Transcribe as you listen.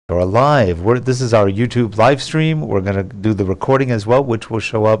LectoraLive. This is our YouTube live stream. We're going to do the recording as well, which will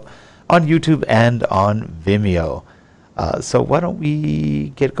show up on YouTube and on Vimeo. So why don't we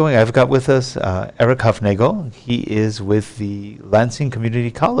get going? I've got with us Eric Hufnagel. He is with the Lansing Community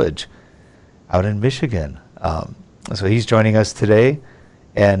College out in Michigan. So he's joining us today.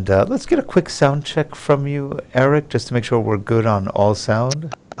 And let's get a quick sound check from you, Eric, just to make sure we're good on all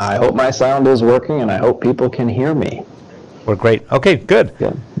sound. I hope my sound is working, and I hope people can hear me. We're great. Okay, good.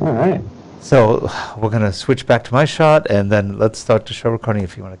 Good. All right. So we're going to switch back to my shot, and then let's start the show recording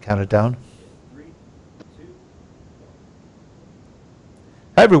if you want to count it down. 3, 2.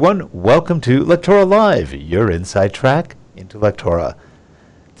 Hi, everyone. Welcome to LectoraLive, your inside track into Lectora.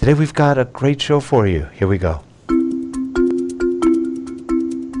 Today we've got a great show for you. Here we go.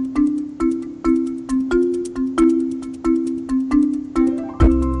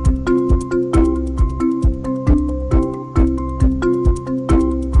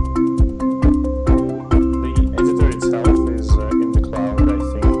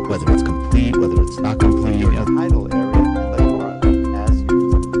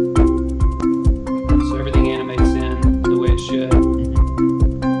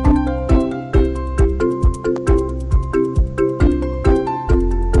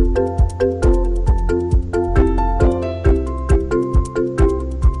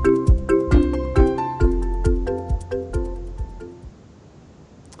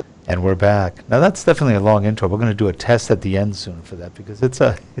 And we're back. Now that's definitely a long intro. We're going to do a test at the end soon for that because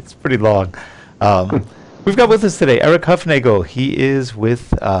it's pretty long. We've got with us today Eric Hufnagel. He is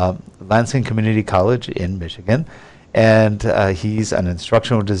with Lansing Community College in Michigan, and he's an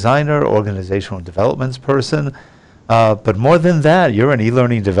instructional designer, organizational developments person. But more than that, you're an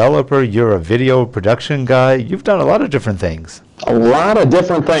e-learning developer. You're a video production guy. You've done a lot of different things. A lot of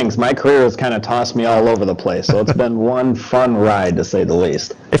different things. My career has kind of tossed me all over the place, so it's been one fun ride, to say the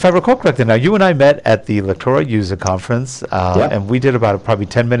least. If I recall correctly, now you and I met at the Lectora User Conference, Yep. and we did about a probably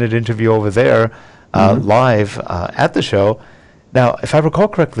 10-minute interview over there live at the show. Now, if I recall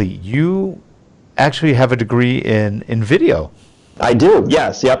correctly, you actually have a degree in video. I do,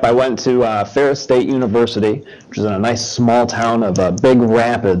 yes. Yep, I went to Ferris State University, which is in a nice small town of Big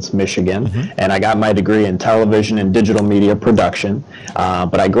Rapids, Michigan, and I got my degree in television and digital media production.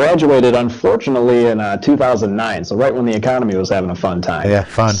 But I graduated, unfortunately, in 2009, so right when the economy was having a fun time. Yeah,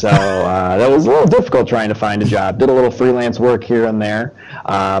 fun. So that was a little difficult trying to find a job. Did a little freelance work here and there,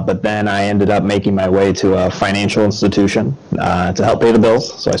 but then I ended up making my way to a financial institution to help pay the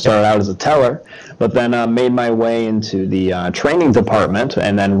bills. So I started out as a teller, but then made my way into the training department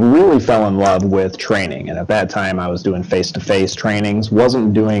and then really fell in love with training. And at that time I was doing face-to-face trainings,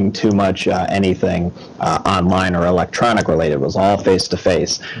 wasn't doing too much anything online or electronic related. It was all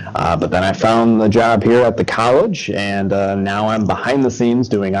face-to-face. But then I found the job here at the college, and now I'm behind the scenes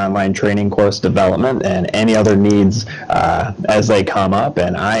doing online training course development and any other needs as they come up,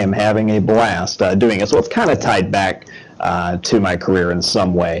 and I am having a blast doing it. So it's kind of tied back to my career in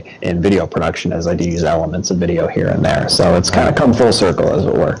some way in video production, as I do use elements of video here and there. So it's kind of come full circle, as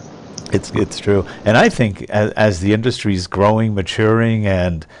it were. It's true. And I think as the industry is growing, maturing,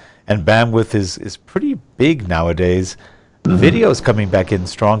 and bandwidth is pretty big nowadays, video is coming back in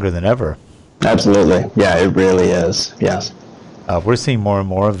stronger than ever. Absolutely. Yeah, it really is. Yes. We're seeing more and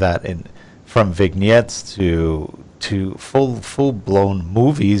more of that from vignettes to full-blown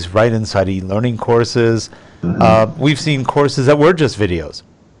movies right inside e-learning courses. We've seen courses that were just videos,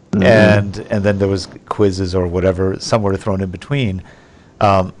 and then there was quizzes or whatever somewhere thrown in between.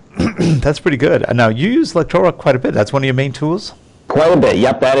 That's pretty good. Now, you use Lectora quite a bit. That's one of your main tools? Quite a bit.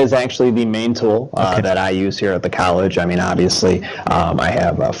 Yep, that is actually the main tool that I use here at the college. I mean, obviously, I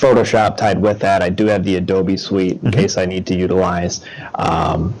have Photoshop tied with that. I do have the Adobe suite in case I need to utilize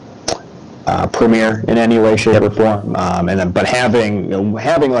Premiere in any way, shape, or form. But having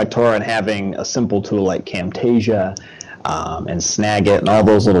Lectora and having a simple tool like Camtasia and Snagit and all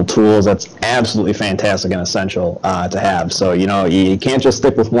those little tools, that's absolutely fantastic and essential to have. So you can't just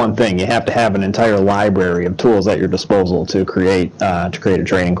stick with one thing. You have to have an entire library of tools at your disposal to create a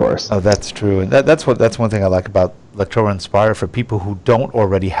training course. Oh, that's true, and that's one thing I like about Lectora Inspire for people who don't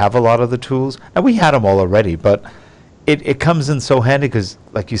already have a lot of the tools. And we had them all already, but it comes in so handy because,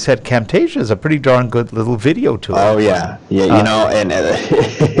 like you said, Camtasia is a pretty darn good little video tool. Oh yeah, and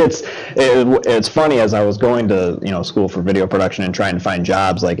it's funny, as I was going to school for video production and trying to find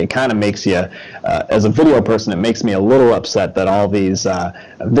jobs, like it kind of makes you, as a video person, it makes me a little upset that all these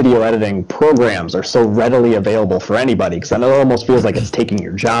video editing programs are so readily available for anybody, because it almost feels like it's taking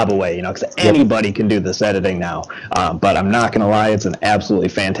your job away, because anybody can do this editing now. But I'm not going to lie, it's an absolutely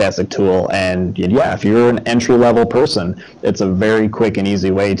fantastic tool, and yeah, if you're an entry-level person person, it's a very quick and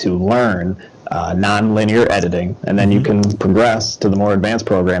easy way to learn non-linear editing, and then you can progress to the more advanced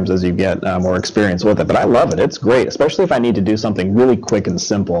programs as you get more experience with it. But I love it. It's great, especially if I need to do something really quick and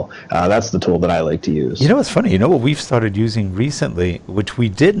simple. That's the tool that I like to use. You know what's funny? You know what we've started using recently, which we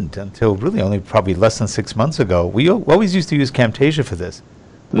didn't until really only probably less than 6 months ago. We always used to use Camtasia for this.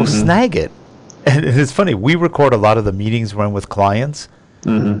 Well, Snagit. And it's funny, we record a lot of the meetings we're in with clients.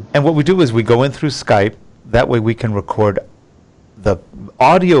 And what we do is we go in through Skype. That way we can record the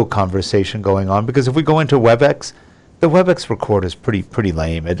audio conversation going on, because if we go into WebEx, the WebEx recorder is pretty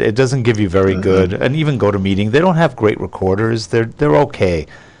lame. It doesn't give you very good, and even GoToMeeting, they don't have great recorders. They're okay.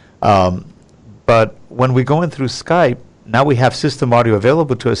 But when we go in through Skype, now we have system audio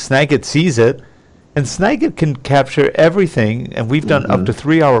available to us. Snagit sees it, and Snagit can capture everything, and we've done up to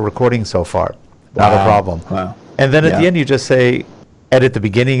 3-hour recording so far. Not a problem. Wow. And then at the end, you just say, edit the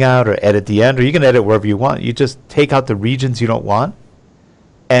beginning out or edit the end, or you can edit wherever you want. You just take out the regions you don't want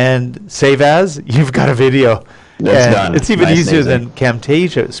and save as. You've got a video. That's done. It's even Nice and easier easy. than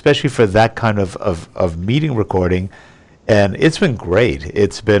Camtasia, especially for that kind of meeting recording. And it's been great.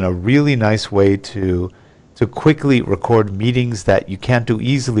 It's been a really nice way to quickly record meetings that you can't do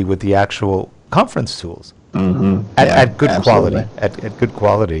easily with the actual conference tools at good quality. At good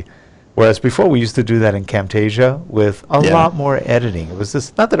quality. Whereas before we used to do that in Camtasia with a lot more editing. It was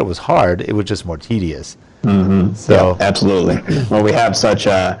just, not that it was hard, it was just more tedious. So absolutely. Well, we have such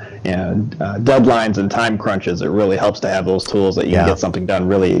deadlines and time crunches. It really helps to have those tools that you can get something done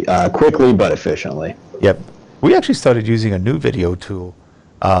really quickly but efficiently. Yep. We actually started using a new video tool,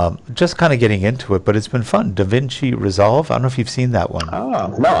 just kind of getting into it, but it's been fun. DaVinci Resolve. I don't know if you've seen that one.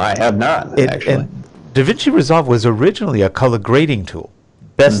 Oh, no, I have not, actually. And DaVinci Resolve was originally a color grading tool.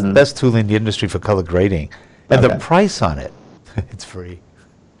 Best tool in the industry for color grading. And the price on it, it's free.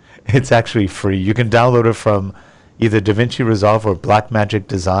 It's actually free. You can download it from either DaVinci Resolve or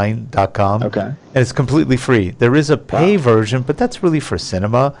blackmagicdesign.com. And it's completely free. There is a pay version, but that's really for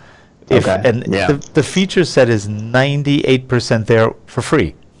cinema. And the feature set is 98% there for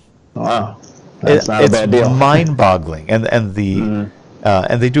free. Wow. That's not a bad deal. It's mind-boggling. And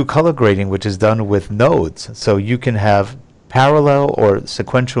they do color grading, which is done with nodes. So you can have parallel or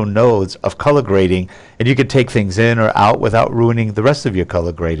sequential nodes of color grading, and you could take things in or out without ruining the rest of your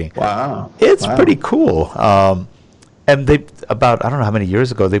color grading. Wow. It's pretty cool. And they, about, I don't know how many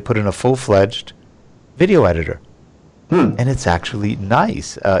years ago, they put in a full-fledged video editor. And it's actually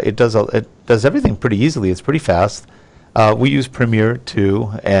nice. It does everything pretty easily. It's pretty fast. We use Premiere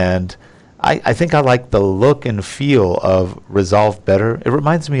too, and I think I like the look and feel of Resolve better. It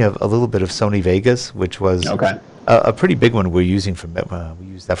reminds me of a little bit of Sony Vegas, which was a pretty big one we're using for, we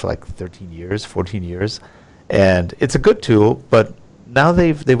used that for like 13 years, 14 years. And it's a good tool, but now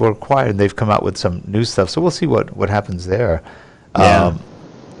they were acquired and they've come out with some new stuff. So we'll see what happens there.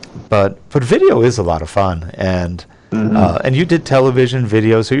 But video is a lot of fun. And you did television,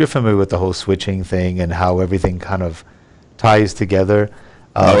 video, so you're familiar with the whole switching thing and how everything kind of ties together.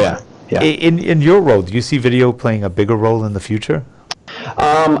 In your role, do you see video playing a bigger role in the future?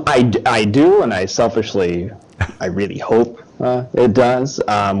 I do, and I really hope it does.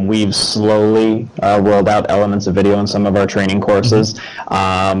 We've slowly rolled out elements of video in some of our training courses.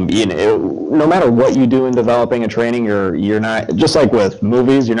 No matter what you do in developing a training, you're not, just like with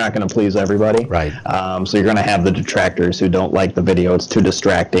movies, you're not going to please everybody. Right. So you're going to have the detractors who don't like the video, it's too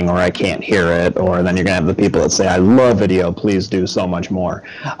distracting, or I can't hear it, or then you're going to have the people that say, I love video, please do so much more.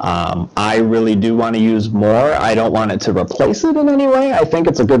 I really do want to use more. I don't want it to replace it in any way. I think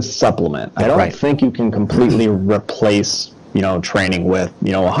it's a good supplement. I don't think you can completely replace training with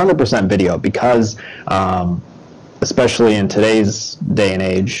 100% video, because especially in today's day and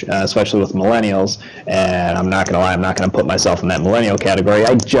age, especially with millennials, and I'm not gonna lie, I'm not gonna put myself in that millennial category.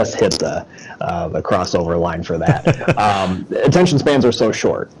 I just hit the crossover line for that. Attention spans are so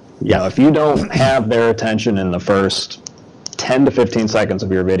short. If you don't have their attention in the first 10 to 15 seconds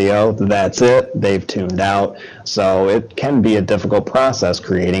of your video, that's it, they've tuned out. So it can be a difficult process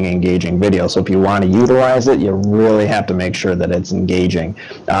creating engaging video. So if you want to utilize it, you really have to make sure that it's engaging.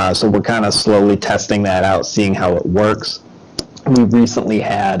 So we're kind of slowly testing that out, seeing how it works. We recently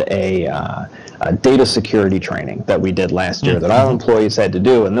had a data security training that we did last year that all employees had to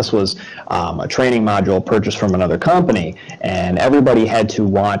do, and this was a training module purchased from another company, and everybody had to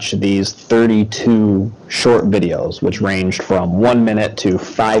watch these 32 short videos, which ranged from 1 minute to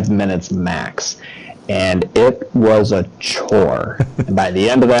 5 minutes max. and it was a chore. And by the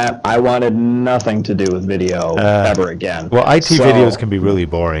end of that, I wanted nothing to do with video ever again. Well, IT videos can be really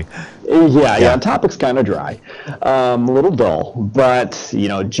boring. Yeah, topic's kind of dry, a little dull, but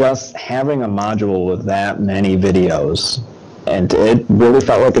just having a module with that many videos, and it really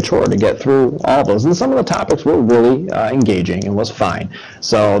felt like a chore to get through all those. And some of the topics were really engaging and was fine.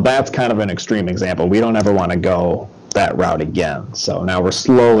 So that's kind of an extreme example. We don't ever want to go that route again. So now we're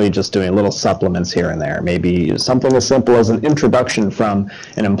slowly just doing little supplements here and there. Maybe something as simple as an introduction from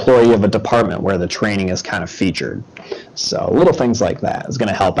an employee of a department where the training is kind of featured. So little things like that is going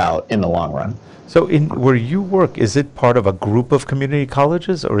to help out in the long run. So where you work, is it part of a group of community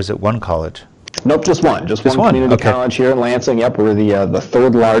colleges, or is it one college? Nope, just one. Just one community college here in Lansing. Yep, we're the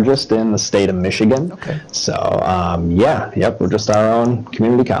third largest in the state of Michigan. Okay. So, we're just our own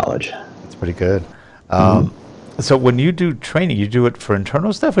community college. That's pretty good. So when you do training, you do it for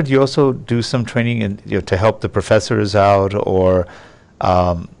internal staff, or do you also do some training to help the professors out, or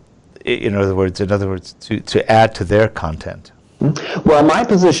in other words, to add to their content? Well, my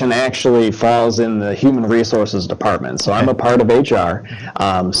position actually falls in the human resources department, so I'm a part of HR.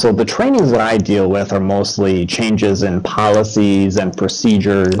 So the trainings that I deal with are mostly changes in policies and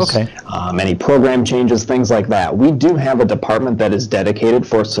procedures, any program changes, things like that. We do have a department that is dedicated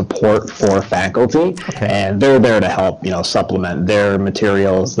for support for faculty, and they're there to help, supplement their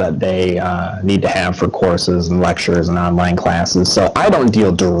materials that they need to have for courses and lectures and online classes. So I don't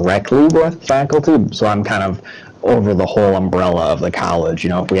deal directly with faculty, so I'm kind of over the whole umbrella of the college.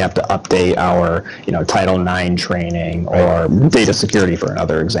 If we have to update our, Title IX training or data security, for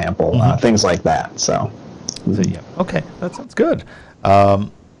another example, things like that. So yeah, okay, that sounds good.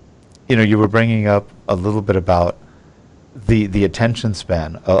 You were bringing up a little bit about the attention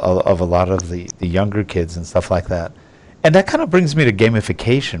span of a lot of the younger kids and stuff like that. And that kind of brings me to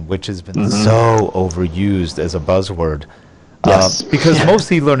gamification, which has been so overused as a buzzword. Yes. Because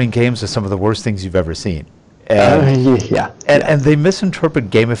most e-learning games are some of the worst things you've ever seen. And they misinterpret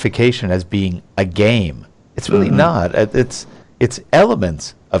gamification as being a game. It's really not. It's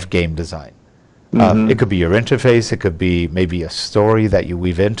elements of game design. It could be your interface. It could be maybe a story that you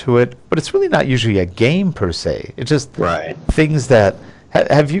weave into it. But it's really not usually a game per se. It's just things that...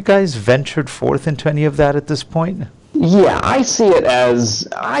 Have you guys ventured forth into any of that at this point? Yeah, I see it as...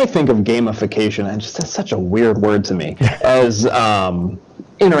 I think of gamification, and just that's such a weird word to me, as...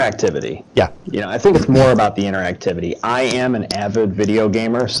 interactivity. Yeah. I think it's more about the interactivity. I am an avid video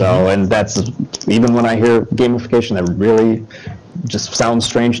gamer, so, and that's, even when I hear gamification, that really just sounds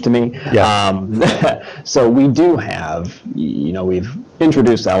strange to me. So we do have, we've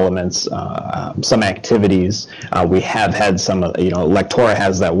introduced elements, some activities. We have had some, Lectora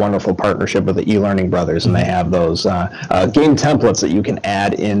has that wonderful partnership with the eLearning brothers, and they have those game templates that you can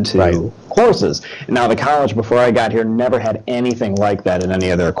add into courses. Now, the college, before I got here, never had anything like that in any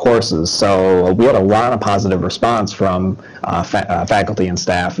of their courses. So we had a lot of positive response from faculty and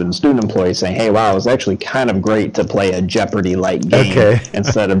staff and student employees saying, hey, wow, it was actually kind of great to play a Jeopardy-like game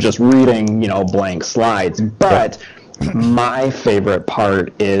instead of just reading, blank slides. But my favorite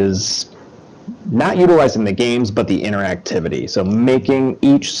part is not utilizing the games, but the interactivity. So making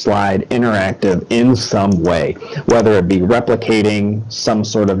each slide interactive in some way, whether it be replicating some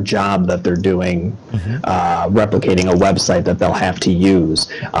sort of job that they're doing, replicating a website that they'll have to use,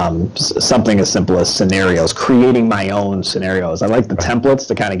 something as simple as scenarios, creating my own scenarios. I like the templates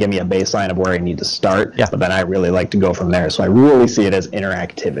to kind of give me a baseline of where I need to start, but then I really like to go from there. So I really see it as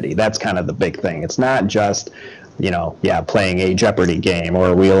interactivity. That's kind of the big thing. It's not just playing a Jeopardy game or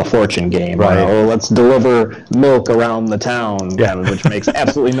a Wheel of Fortune game, or let's deliver milk around the town, which makes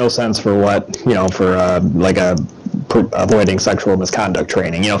absolutely no sense for what, for avoiding sexual misconduct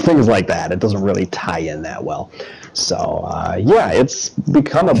training, things like that. It doesn't really tie in that well. So, it's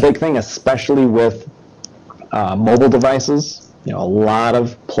become a big thing, especially with mobile devices. A lot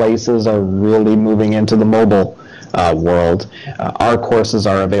of places are really moving into the mobile world. Our courses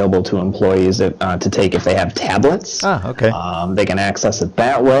are available to employees to take if they have tablets. They can access it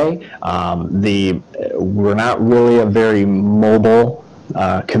that way. We're not really a very mobile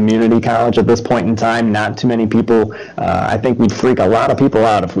community college at this point in time. Not too many people. I think we'd freak a lot of people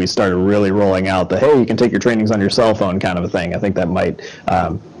out if we started really rolling out the, hey, you can take your trainings on your cell phone kind of a thing. I think that might...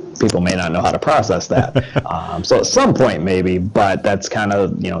 people may not know how to process that. So at some point maybe, but that's kind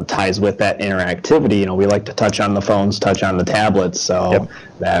of, ties with that interactivity. We like to touch on the phones, touch on the tablets, so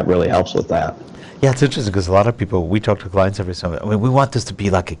that really helps with that. Yeah, it's interesting because a lot of people, we talk to clients every summer, we want this to be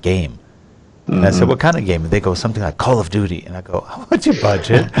like a game. And I said, what kind of game? And they go, something like Call of Duty. And I go, what's your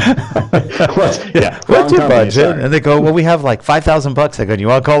budget? What's your budget? And they go, well, we have like $5,000. I go, you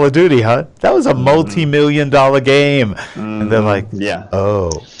want Call of Duty, huh? That was a multi-million-dollar game. And they're like,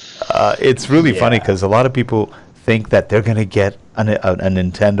 oh. It's really funny because a lot of people think that they're going to get a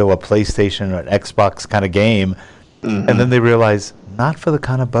Nintendo, a PlayStation, or an Xbox kind of game. And then they realize, not for the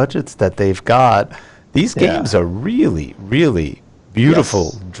kind of budgets that they've got. These games are really, really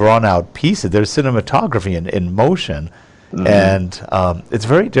beautiful, drawn-out pieces. There's cinematography in motion, and it's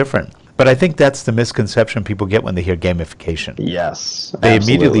very different. But I think that's the misconception people get when they hear gamification. Yes, they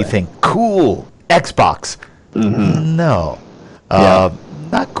immediately think, cool, Xbox. No,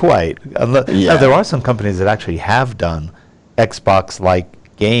 not quite. Now, there are some companies that actually have done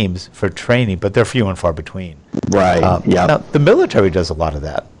Xbox-like games for training, but they're few and far between. Right, Now, the military does a lot of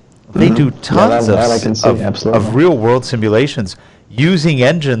that. They do tons of real-world simulations using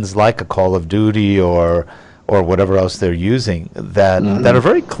engines like a Call of Duty or whatever else they're using that are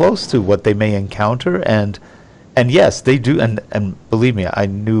very close to what they may encounter. And yes, they do. And believe me, I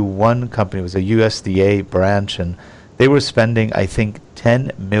knew one company, it was a USDA branch, and they were spending, I think,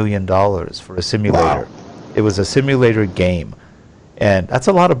 $10 million for a simulator. It was a simulator game. And that's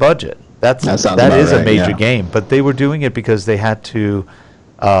a lot of budget. That is a major game. But they were doing it because they had to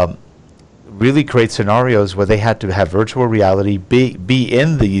really create scenarios where they had to have virtual reality, be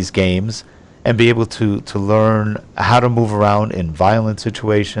in these games, and be able to learn how to move around in violent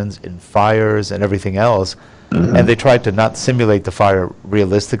situations, in fires, and everything else. And they tried to not simulate the fire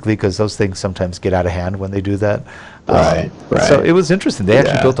realistically because those things sometimes get out of hand when they do that. So it was interesting. They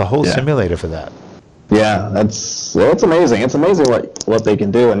actually built a whole simulator for that. Yeah, it's amazing. It's amazing what they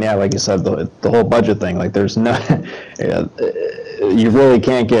can do. And yeah, like you said, the whole budget thing. Like, there's no, you really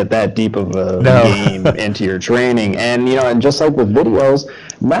can't get that deep of a game into your training. And and just like with videos,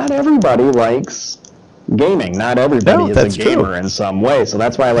 not everybody likes gaming. Not everybody is a gamer in some way. So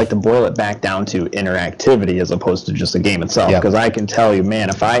that's why I like to boil it back down to interactivity as opposed to just a game itself. Because I can tell you, man,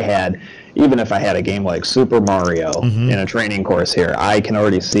 even if I had a game like Super Mario in a training course here, I can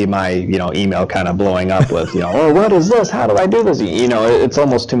already see my email kind of blowing up with oh, what is this? How do I do this? It's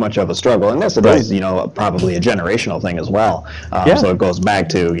almost too much of a struggle. And this is probably a generational thing as well. So it goes back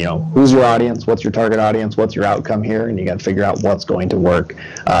to who's your audience, what's your target audience, what's your outcome here, and you got to figure out what's going to work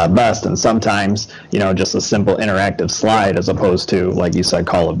best. And sometimes just a simple interactive slide as opposed to, like you said,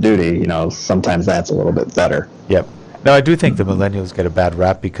 Call of Duty. Sometimes that's a little bit better. Yep. Now I do think the millennials get a bad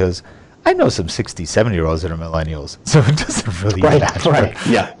rap because I know some 60, 70-years-olds that are millennials, so it doesn't really matter. Right.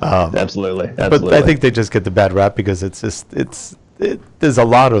 Yeah. Absolutely. But I think they just get the bad rap because there's a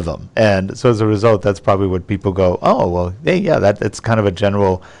lot of them, and so as a result, that's probably what people go, oh, well, that's kind of a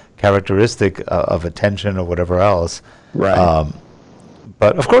general characteristic of attention or whatever else. Right.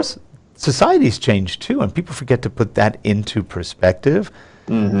 But of course, society's changed too, and people forget to put that into perspective.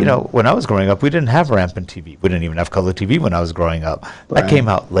 When I was growing up, we didn't have rampant TV. We didn't even have color TV when I was growing up. That came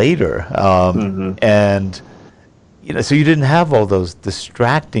out later. And, so you didn't have all those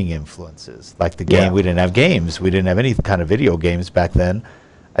distracting influences like the game. We didn't have games. We didn't have any kind of video games back then.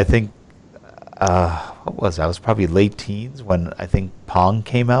 I think, what was I? I was probably late teens when I think Pong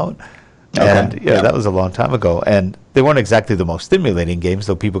came out. And that was a long time ago. And they weren't exactly the most stimulating games,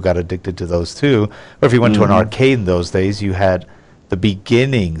 though people got addicted to those too. Or if you went to an arcade in those days, you had the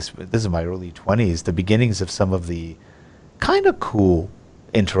beginnings, this is my early 20s, the beginnings of some of the kind of cool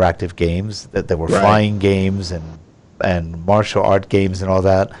interactive games that were flying games and martial art games and all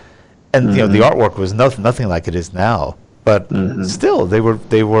that. And the artwork was nothing like it is now, but still they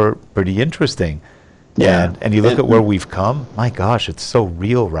were pretty interesting. And you look at where we've come, my gosh, it's so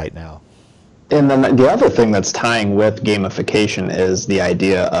real right now. And then the other thing that's tying with gamification is the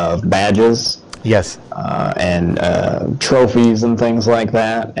idea of badges. Yes. And trophies and things like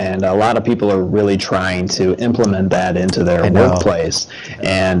that. And a lot of people are really trying to implement that into their workplace.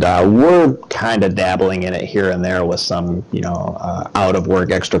 And we're kind of dabbling in it here and there with some, out-of-work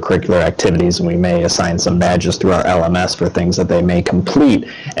extracurricular activities. And we may assign some badges through our LMS for things that they may complete.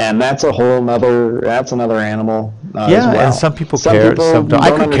 And that's another animal as well. And some people care. Some don't.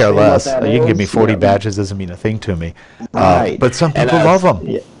 I could care less. You can give me 40 badges, doesn't mean a thing to me. But some people love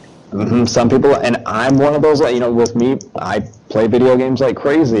them. Some people, and I'm one of those, with me, I play video games like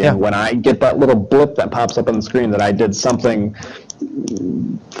crazy, and when I get that little blip that pops up on the screen that I did something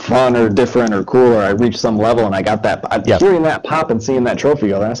fun or different or cool, or I reached some level and I got that. Hearing that pop and seeing that trophy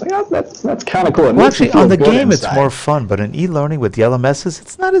go there, I was like, oh, that's kind of cool. It Well, makes me actually, feel on the good game, inside. it's more fun, but in e-learning with the LMSs,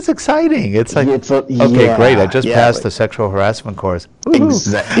 it's not as exciting. It's like, okay, yeah, great, I just passed like, the sexual harassment course.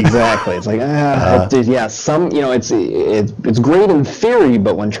 Woohoo. Exactly. It's like, it's great in theory,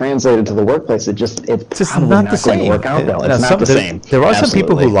 but when translated to the workplace, it's Just probably not not the going to same. work out well. Now, It's not the same. There are some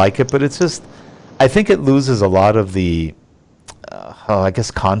people who Absolutely. like it, but it's just, I think it loses a lot of the, I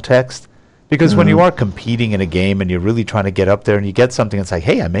guess, context. Because when you are competing in a game and you're really trying to get up there and you get something, it's like,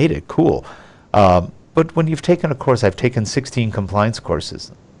 hey, I made it, cool. But when you've taken a course, I've taken 16 compliance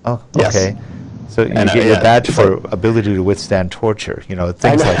courses. Oh, Yes. okay. So you get your yeah, badge it's for like- ability to withstand torture, I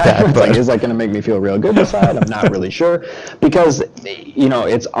things know. like that. It's like, But is that going to make me feel real good inside? I'm not really sure, because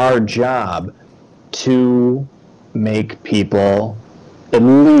it's our job to make people at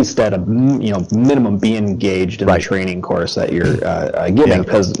least at a minimum be engaged in Right. the training course that you're giving. Yeah.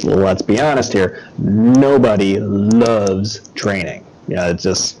 Because let's be honest here, nobody loves training. It's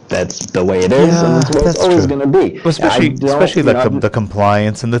just that's the way it is, and that's what it's always going to be. Well, especially the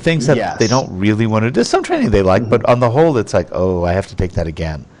compliance and the things that they Yes. don't really want to do. Some training they like, but on the whole, it's like, oh, I have to take that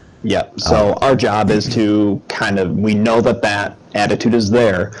again. Yeah. So our job is to we know that attitude is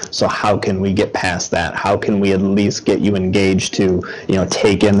there. So how can we get past that? How can we at least get you engaged to,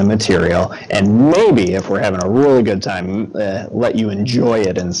 take in the material, and maybe if we're having a really good time, let you enjoy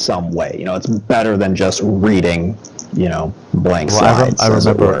it in some way. It's better than just reading, blank slides. I as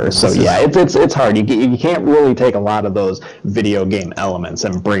it remember. were. So yeah, it's hard. You can't really take a lot of those video game elements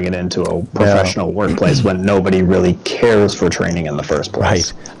and bring it into a professional workplace when nobody really cares for training in the first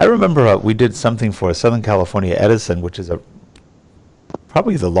place. Right. I remember we did something for Southern California Edison, which is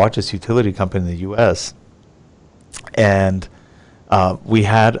probably the largest utility company in the U.S. And we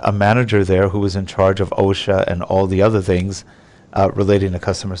had a manager there who was in charge of OSHA and all the other things relating to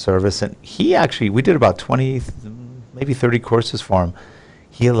customer service. And we did about 20, maybe 30 courses for him.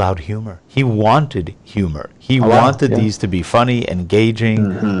 He allowed humor. He wanted humor. He wanted these to be funny, engaging.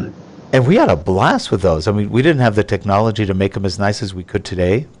 Mm-hmm. And we had a blast with those. I mean, we didn't have the technology to make them as nice as we could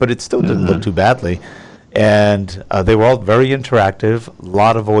today, but it still didn't look too badly. And they were all very interactive, a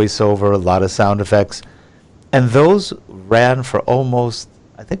lot of voiceover, a lot of sound effects. And those ran for almost,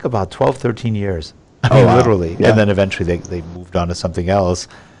 I think, about 12, 13 years. I mean, wow. literally. Yeah. And then eventually they moved on to something else.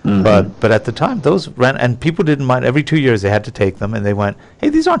 But at the time, those ran, and people didn't mind. Every 2 years they had to take them, and they went, hey,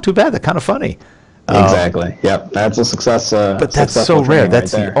 these aren't too bad. They're kind of funny. Exactly. Yep. That's a success. But that's so successful rare. training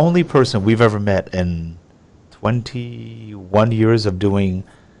That's right the there. only person we've ever met in 21 years of doing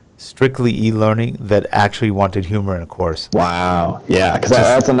strictly e-learning that actually wanted humor in a course. Wow. Yeah, because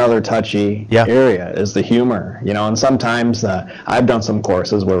that's another touchy area is the humor. And sometimes I've done some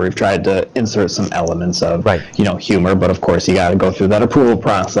courses where we've tried to insert some elements of humor, but of course you got to go through that approval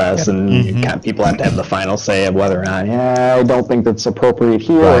process, and people have to have the final say of whether or not, I don't think that's appropriate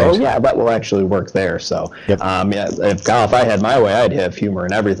here, or that will actually work there. So if I had my way, I'd have humor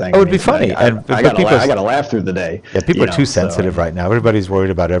in everything. Oh, it would be funny. I got to laugh through the day. Yeah, people are too sensitive right now. Everybody's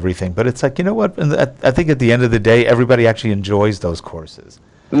worried about everything. But it's like, you know what? And I think at the end of the day, everybody actually enjoys those courses.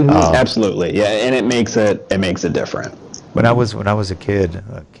 Absolutely, yeah, and it makes it different. When I was a kid,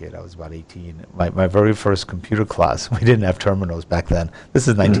 I was about 18. My very first computer class, we didn't have terminals back then. This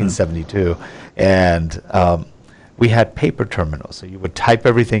is 1972, and we had paper terminals. So you would type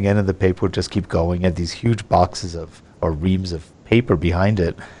everything in, and the paper would just keep going. And these huge boxes or reams of paper behind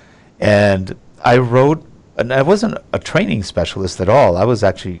it, and I wrote. And I wasn't a training specialist at all. I was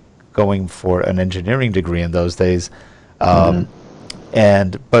actually going for an engineering degree in those days. But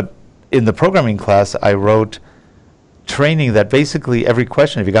in the programming class, I wrote training that basically every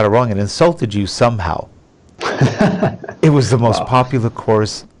question, if you got it wrong, it insulted you somehow. It was the most popular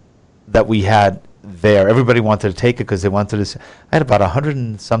course that we had there. Everybody wanted to take it because they wanted to. I had about 100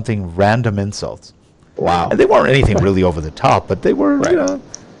 and something random insults. Wow. And they weren't anything really over the top, but they were,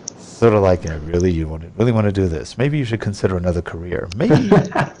 sort of like, really, you really want to do this? Maybe you should consider another career. Maybe you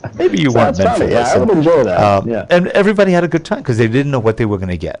weren't meant for this. I would enjoy that. And everybody had a good time because they didn't know what they were going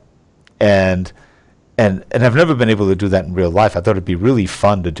to get. And I've never been able to do that in real life. I thought it'd be really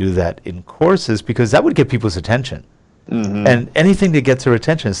fun to do that in courses because that would get people's attention. And anything that gets their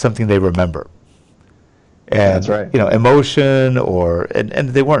attention is something they remember. And, that's right. Emotion and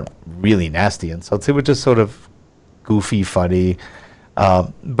they weren't really nasty insults. They were just sort of goofy, funny.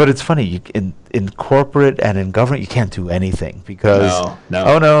 But it's funny, in corporate and in government, you can't do anything because,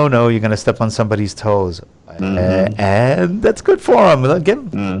 you're going to step on somebody's toes. And that's good for them. Again,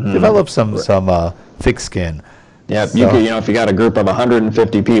 develop some thick skin. Yeah, So, you could, if you got a group of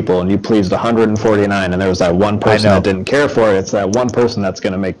 150 people and you pleased 149, and there was that one person that didn't care for it, it's that one person that's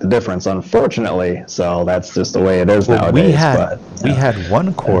going to make the difference, unfortunately. So that's just the way it is nowadays. We had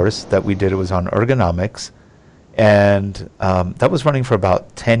one course that we did. It was on ergonomics, and that was running for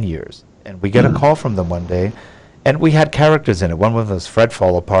about 10 years. And we get a call from them one day, and we had characters in it. One of them was Fred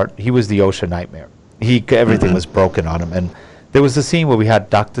Fall Apart. He was the OSHA nightmare. Everything was broken on him, and there was a scene where we had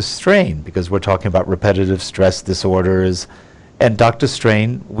Dr. Strain, because we're talking about repetitive stress disorders. And Dr.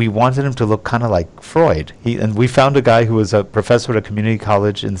 Strain, we wanted him to look kind of like Freud. And we found a guy who was a professor at a community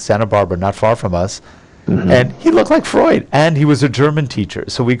college in Santa Barbara, not far from us. And he looked like Freud. And he was a German teacher.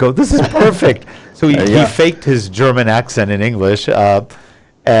 So we go, this is perfect. So he faked his German accent in English.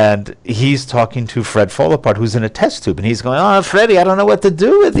 And he's talking to Fred Fall Apart, who's in a test tube. And he's going, oh, Freddie, I don't know what to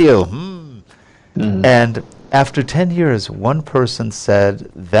do with you. And after 10 years, one person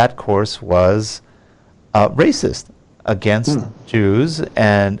said that course was racist against Jews,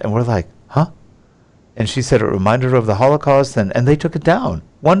 and we're like, huh? And she said it reminded her of the Holocaust, and they took it down.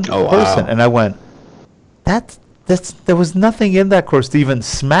 One person. Wow. And I went, there was nothing in that course to even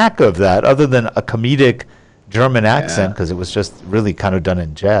smack of that other than a comedic German accent, because it was just really kind of done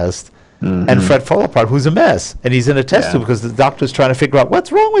in jest. And Fred Fall Apart, who's a mess, and he's in a test tube because the doctor's trying to figure out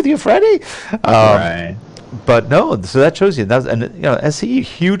what's wrong with you, Freddie. Right. But no, so that shows you. SCE,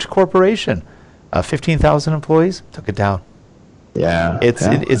 huge corporation, 15,000 employees, took it down. Yeah,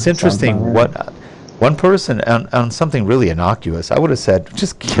 it's interesting what one person on something really innocuous. I would have said,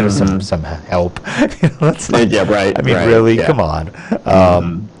 just give us some help. Right. I mean, really, come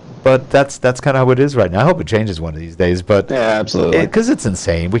on. But that's kind of how it is right now. I hope it changes one of these days. But absolutely, because it's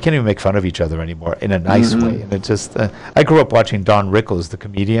insane. We can't even make fun of each other anymore in a nice way. And it just, I grew up watching Don Rickles, the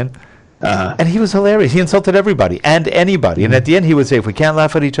comedian. And he was hilarious. He insulted everybody and anybody. And at the end, he would say, if we can't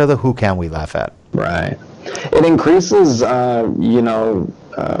laugh at each other, who can we laugh at? Right. It increases,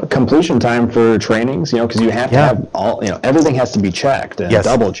 completion time for trainings, because you have to have all, everything has to be checked and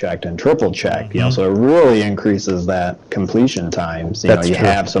double checked and triple checked, so it really increases that completion times. You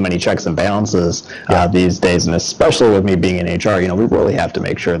have so many checks and balances these days, and especially with me being in HR, we really have to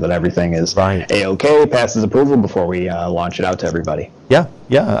make sure that everything is A-OK, passes approval before we launch it out to everybody. Yeah.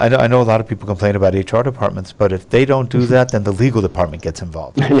 I know a lot of people complain about HR departments, but if they don't do that, then the legal department gets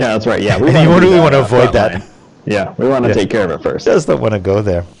involved. Yeah, that's right. Yeah, we really want to avoid that. Yeah, we want to take care of it first. Just don't want to go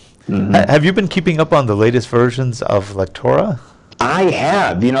there. Have you been keeping up on the latest versions of Lectora? I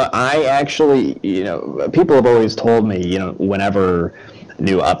have. I actually, people have always told me, whenever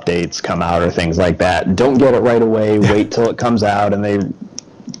new updates come out or things like that, don't get it right away, wait till it comes out and they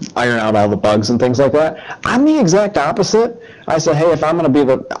iron out all the bugs and things like that. I'm the exact opposite. I said, hey, if I want to be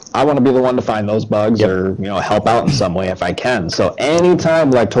the one to find those bugs or help out in some way if I can. So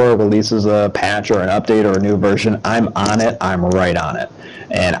anytime Lectora releases a patch or an update or a new version, I'm on it. I'm right on it.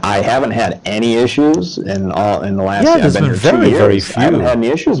 And I haven't had any issues in the last. Yeah, there's been very few. I haven't had any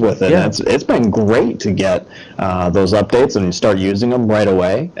issues with it. Yeah. It's been great to get those updates and start using them right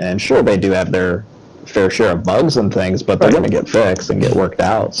away. And sure, they do have their fair share of bugs and things, but they're going to get fixed and get worked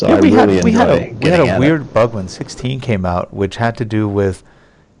out. So we had a weird bug when 16 came out, which had to do with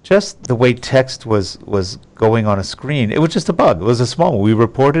just the way text was going on a screen. It was just a bug. It was a small one. We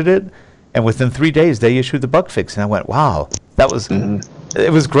reported it, and within 3 days they issued the bug fix, and I went, wow, that was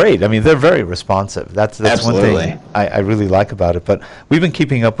it was great. I mean, they're very responsive. That's one thing I really like about it. But we've been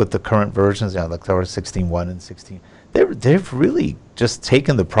keeping up with the current versions, like there were 16.1 and 16. They've really just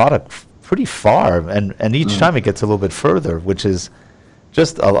taken the product pretty far, and each time it gets a little bit further, which is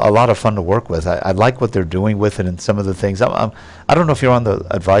just a lot of fun to work with. I like what they're doing with it and some of the things. I don't know if you're on the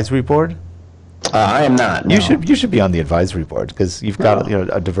advisory board. I am not. No. You should be on the advisory board because you've got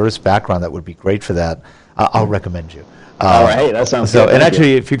a diverse background that would be great for that. I'll recommend you. All right, that sounds good. And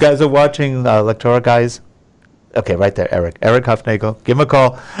actually, if you guys are watching Lectora, guys, okay, right there, Eric Hufnagel, give him a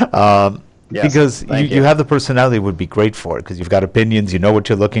call. Yes, because you have the personality would be great for it because you've got opinions, you know what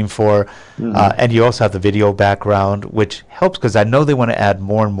you're looking for, and you also have the video background, which helps because I know they want to add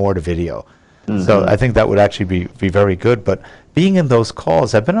more and more to video. So I think that would actually be very good. But being in those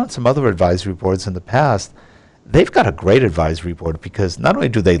calls, I've been on some other advisory boards in the past. They've got a great advisory board because not only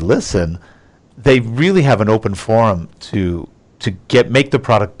do they listen, they really have an open forum to make the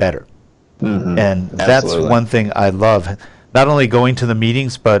product better. And that's one thing I love. Not only going to the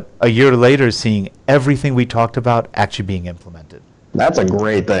meetings, but a year later seeing everything we talked about actually being implemented. That's a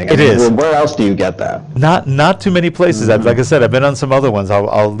great thing. It is. Where else do you get that? Not too many places. Like I said, I've been on some other ones.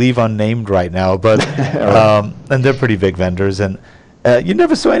 I'll leave unnamed right now, but and they're pretty big vendors. And you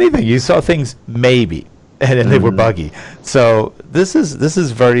never saw anything. You saw things maybe, and they were buggy. So this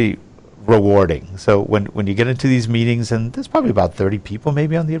is very rewarding. So when you get into these meetings, and there's probably about 30 people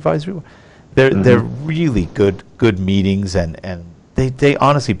maybe on the advisory board, they're really good meetings, and they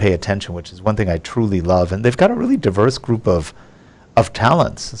honestly pay attention, which is one thing I truly love. And they've got a really diverse group of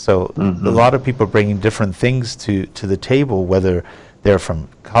talents. So a lot of people bringing different things to the table, whether they're from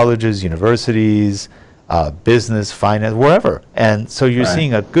colleges, universities, business, finance, wherever. And so you're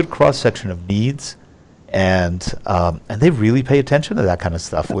seeing a good cross section of needs, and they really pay attention to that kind of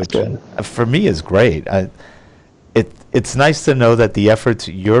stuff, which for me is great. It's nice to know that the efforts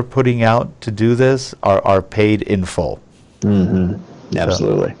you're putting out to do this are paid in full.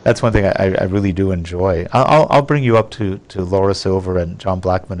 Absolutely. So that's one thing I really do enjoy. I'll bring you up to Laura Silver and John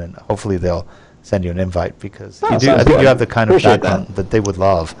Blackman, and hopefully they'll send you an invite, because I think you have the kind of background that they would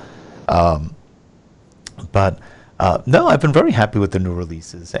love. But no, I've been very happy with the new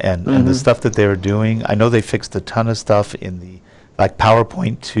releases and the stuff that they're doing. I know they fixed a ton of stuff in the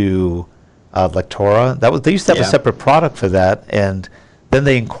PowerPoint to Lectora. They used to have a separate product for that, and then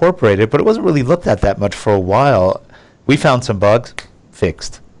they incorporated it, but it wasn't really looked at that much for a while. We found some bugs,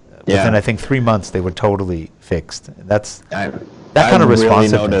 fixed. Within, I think, 3 months, they were totally fixed. That's that kind of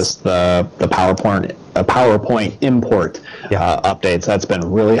responsiveness. I really noticed the PowerPoint import updates. That's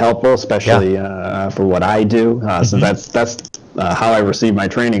been really helpful, especially for what I do. Since that's how I receive my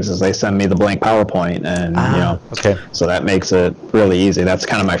trainings, is they send me the blank PowerPoint, and so that makes it really easy. That's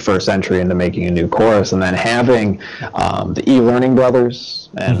kind of my first entry into making a new course, and then having the eLearning brothers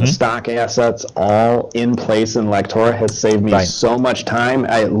and the stock assets all in place in Lectora has saved me so much time.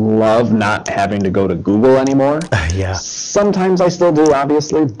 I love not having to go to Google anymore. Sometimes I still do,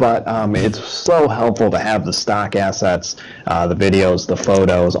 obviously, but it's so helpful to have the stock assets, the videos, the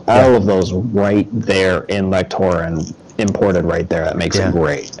photos, all of those right there in Lectora and imported right there. That makes it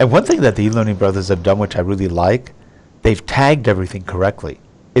great. And one thing that the eLearning brothers have done, which I really like, they've tagged everything correctly.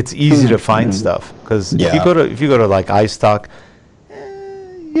 It's easy to find stuff, because if you go to like iStock,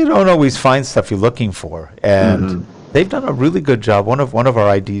 you don't always find stuff you're looking for, and they've done a really good job. One of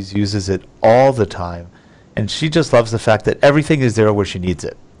our IDs uses it all the time, and she just loves the fact that everything is there where she needs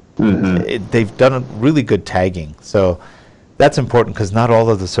it. They've done a really good tagging, so that's important, because not all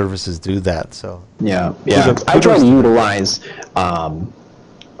of the services do that. So I try to utilize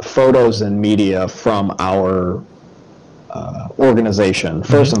photos and media from our organization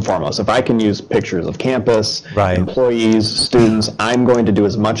first and foremost. If I can use pictures of campus, employees, students, I'm going to do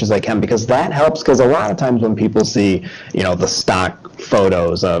as much as I can, because that helps. Because a lot of times when people see, the stock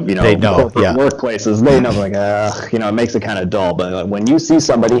photos of corporate workplaces, they know, like, it makes it kind of dull. But when you see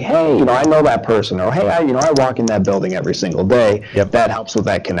somebody, hey, I know that person, or hey, I walk in that building every single day, that helps with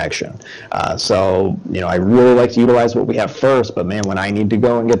that connection. So I really like to utilize what we have first. But man, when I need to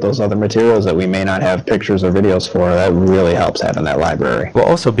go and get those other materials that we may not have pictures or videos for, that really helps having that library. Well,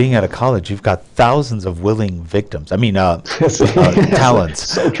 also being at a college, you've got thousands of willing victims. I mean, talents.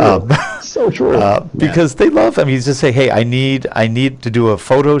 So true. So true. Because they love. I mean, you just say, hey, I need to do a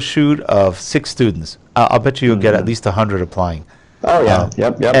photo shoot of 6 students. I'll bet you'll get at least 100 applying. Oh yeah.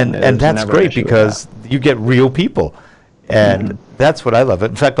 Yep. And that's great, because you get real people, and that's what I love.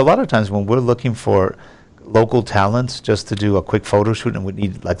 In fact, a lot of times when we're looking for local talents just to do a quick photo shoot, and we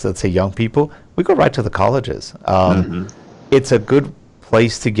need, like, let's say, young people, we go right to the colleges. It's a good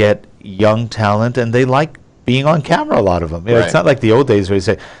place to get young talent, and they like being on camera, a lot of them. It's not like the old days where you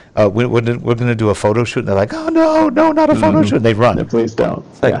say, we're going to do a photo shoot, and they're like, oh, no, not a photo shoot, and they run. No, please don't.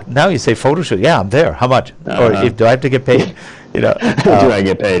 It's like, now you say photo shoot, I'm there, how much? Or do I have to get paid? Do I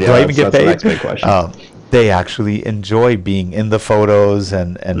get paid? Do I even get paid? That's the next big question. They actually enjoy being in the photos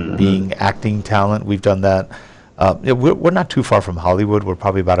and being acting talent. We've done that. We're not too far from Hollywood. We're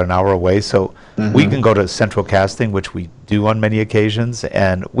probably about an hour away, so we can go to central casting, which we do on many occasions,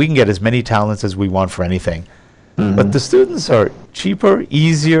 and we can get as many talents as we want for anything. But the students are cheaper,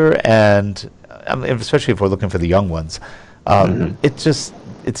 easier, and especially if we're looking for the young ones,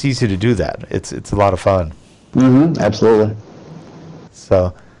 it's easy to do that. It's a lot of fun. Absolutely.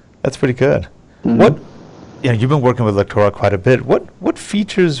 So that's pretty good. What you've been working with Lectora quite a bit. What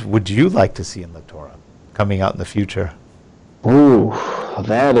features would you like to see in Lectora coming out in the future? Ooh,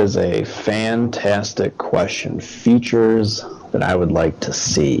 that is a fantastic question. Features that I would like to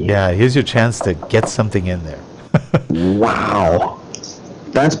see. Yeah, here's your chance to get something in there. Wow.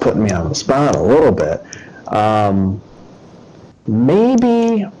 That's putting me on the spot a little bit.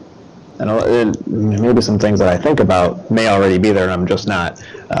 Maybe and maybe some things that I think about may already be there, and I'm just not.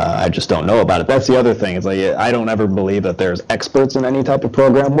 I just don't know about it. That's the other thing. It's like I don't ever believe that there's experts in any type of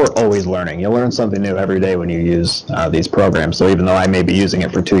program. We're always learning. You learn something new every day when you use these programs. So even though I may be using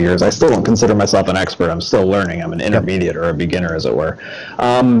it for 2 years, I still don't consider myself an expert. I'm still learning. I'm an intermediate or a beginner, as it were.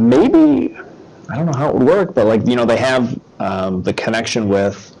 Maybe I don't know how it would work, but like they have the connection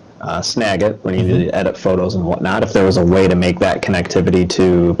with Snagit when you need to edit photos and whatnot. If there was a way to make that connectivity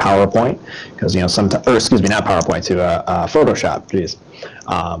to PowerPoint, because sometimes, or excuse me, not PowerPoint, to Photoshop, geez,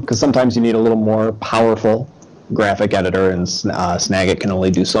 because sometimes you need a little more powerful graphic editor, and Snagit can only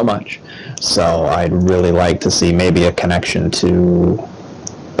do so much. So I'd really like to see maybe a connection to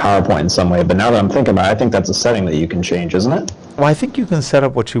PowerPoint in some way. But now that I'm thinking about it, I think that's a setting that you can change, isn't it? Well, I think you can set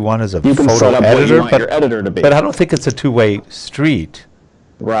up what you want as a You can photo set up editor, what you want your editor to be. but I don't think it's a two-way street.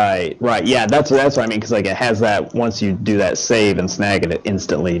 Right. Yeah, that's what I mean, because like it has that, once you do that save and Snagit, it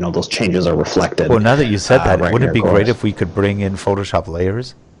instantly, those changes are reflected. Well, now that you said that, right wouldn't it be course. great if we could bring in Photoshop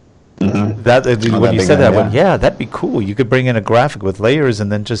layers? Mm-hmm. When you said that, yeah, that'd be cool. You could bring in a graphic with layers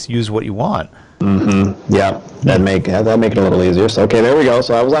and then just use what you want. Mm-hmm. Yeah, that'd make it a little easier. So okay, there we go.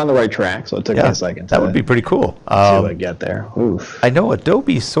 So I was on the right track. So it took me a second. That would be pretty cool. To get there. Oof. I know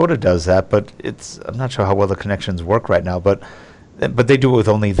Adobe sort of does that, but I'm not sure how well the connections work right now. But they do it with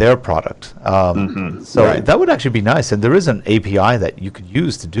only their product. So that would actually be nice. And there is an API that you could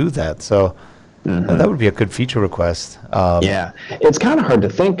use to do that. So that would be a good feature request. Yeah, it's kind of hard to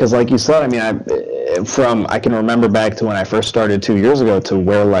think because, like you said, I mean, I can remember back to when I first started 2 years ago to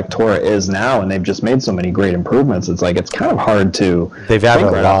where Lectora is now, and they've just made so many great improvements. It's like it's kind of hard to think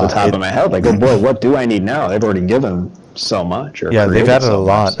right off the top of my head. Like, oh boy, what do I need now? They've already given so much. Yeah, they've added a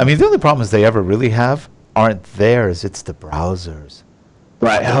lot. I mean, the only problems they ever really have aren't theirs. It's the browsers.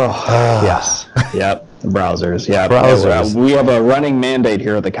 Right. Yes. Yep. The browsers. Yeah. Browsers. We have a running mandate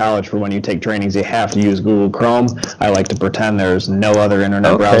here at the college for when you take trainings, you have to use Google Chrome. I like to pretend there's no other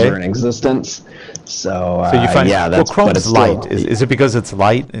internet browser in existence. So you find, that's Chrome's light. Is it because it's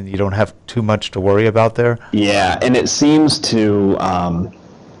light and you don't have too much to worry about there? Yeah, and it seems to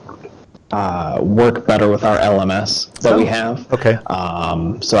work better with our LMS that we have. Okay.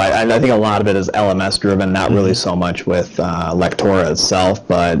 So I think a lot of it is LMS driven, not really so much with Lectora itself.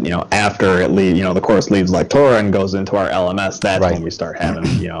 But after it the course leaves Lectora and goes into our LMS, that's when we start having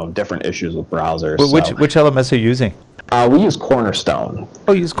different issues with browsers. Well, which LMS are you using? We use Cornerstone.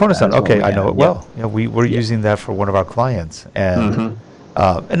 Oh, you use Cornerstone. Okay, I know it well. Yeah, we're using that for one of our clients, and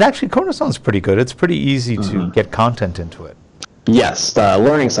actually Cornerstone's pretty good. It's pretty easy to get content into it. Yes, the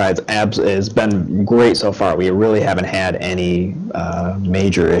learning side has been great so far. We really haven't had any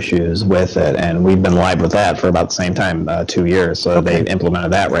major issues with it, and we've been live with that for about the same time, 2 years. So they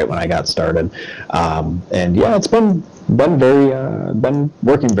implemented that right when I got started, and yeah, it's been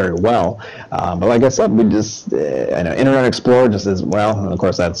working very well. But like I said, we just Internet Explorer just as well, and of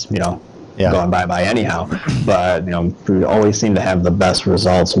course that's going by anyhow. But we always seem to have the best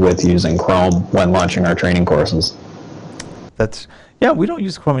results with using Chrome when launching our training courses. We don't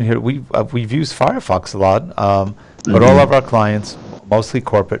use Chrome in here. We've used Firefox a lot, but all of our clients, mostly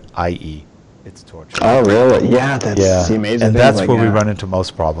corporate, IE. It's torture. Oh, really? Yeah, that's the amazing and thing. That's where we run into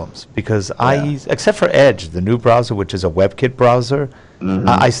most problems because IE's, except for Edge, the new browser, which is a WebKit browser,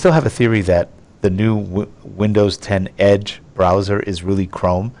 I still have a theory that the new Windows 10 Edge browser is really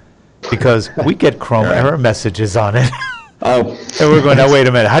Chrome because we get Chrome error messages on it. Oh. And we're going, now wait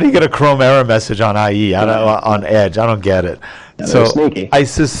a minute, how do you get a Chrome error message on IE, on Edge? I don't get it. Yeah, so sneaky. I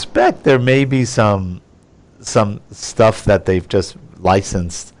suspect there may be some stuff that they've just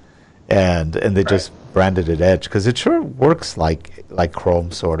licensed and they just branded it Edge because it sure works like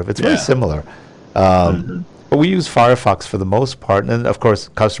Chrome sort of. It's very similar. But we use Firefox for the most part, and of course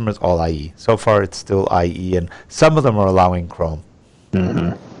customers all IE. So far it's still IE, and some of them are allowing Chrome.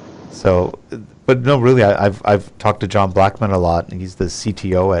 So, but no, really, I've talked to John Blackman a lot, and he's the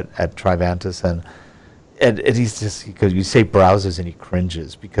CTO at Trivantis, and he's just, because you say browsers and he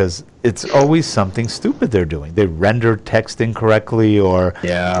cringes because it's always something stupid they're doing. They render text incorrectly, or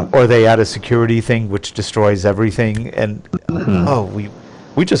they add a security thing which destroys everything. And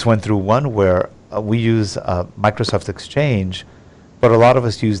we just went through one where we use Microsoft Exchange, but a lot of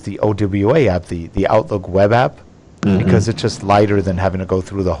us use the OWA app, the Outlook web app, because it's just lighter than having to go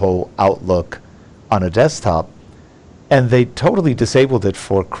through the whole Outlook on a desktop. And they totally disabled it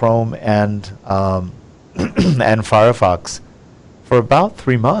for Chrome and and Firefox for about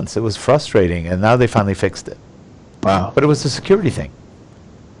 3 months. It was frustrating, and now they finally fixed it. Wow. But it was a security thing.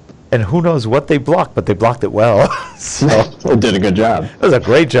 And who knows what they blocked, but they blocked it well. So they did a good job. it was a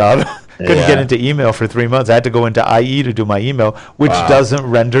great job. Couldn't get Yeah. into email for 3 months. I had to go into IE to do my email, which doesn't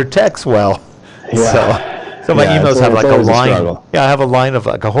render text well. Yeah. So my Yeah, emails have it's like a always a line. struggle. Yeah, I have a line of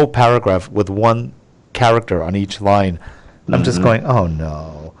like a whole paragraph with one character on each line. I'm just going, oh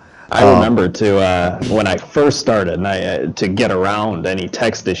no. I remember when I first started, and to get around any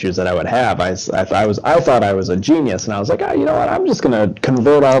text issues that I would have, I thought I was a genius, and I was like, you know what? I'm just going to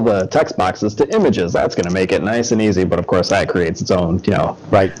convert all the text boxes to images. That's going to make it nice and easy. But of course, that creates its own,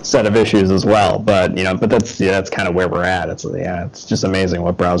 Right. set of issues as well. But that's kind of where we're at. It's just amazing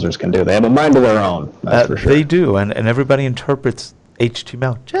what browsers can do. They have a mind of their own. That's for sure. They do, and everybody interprets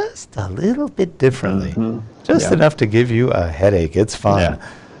HTML just a little bit differently, just enough to give you a headache. It's fun. Yeah.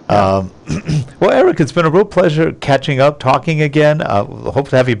 Well, Eric, it's been a real pleasure catching up, talking again. Hope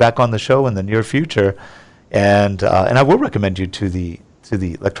to have you back on the show in the near future, and I will recommend you to the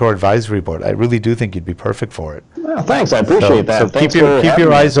Lectoral Advisory Board. I really do think you'd be perfect for it. Well, thanks. I appreciate that. So Thanks keep for your having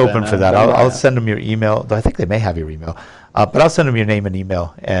me. eyes It's been, open for that. been a I'll while. send them your email. Though I think they may have your email, but I'll send them your name and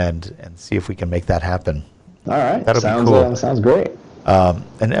email and see if we can make that happen. All right. That'll be cool. Sounds great.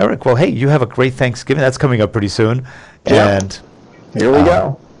 And Eric, well, hey, you have a great Thanksgiving. That's coming up pretty soon. Yeah. And Here we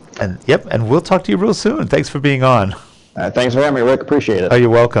go. And and we'll talk to you real soon. Thanks for being on. Thanks for having me, Rick. Appreciate it. Oh, you're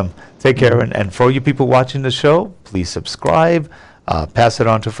welcome. Take care. And for all you people watching the show, please subscribe, pass it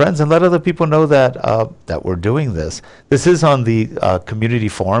on to friends, and let other people know that that we're doing this. This is on the community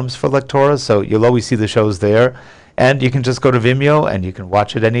forums for Lectora, so you'll always see the shows there. And you can just go to Vimeo and you can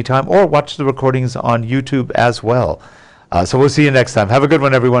watch it anytime, or watch the recordings on YouTube as well. So we'll see you next time. Have a good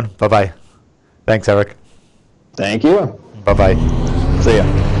one, everyone. Bye-bye. Thanks, Eric. Thank you. Bye-bye. See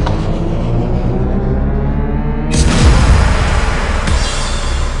ya.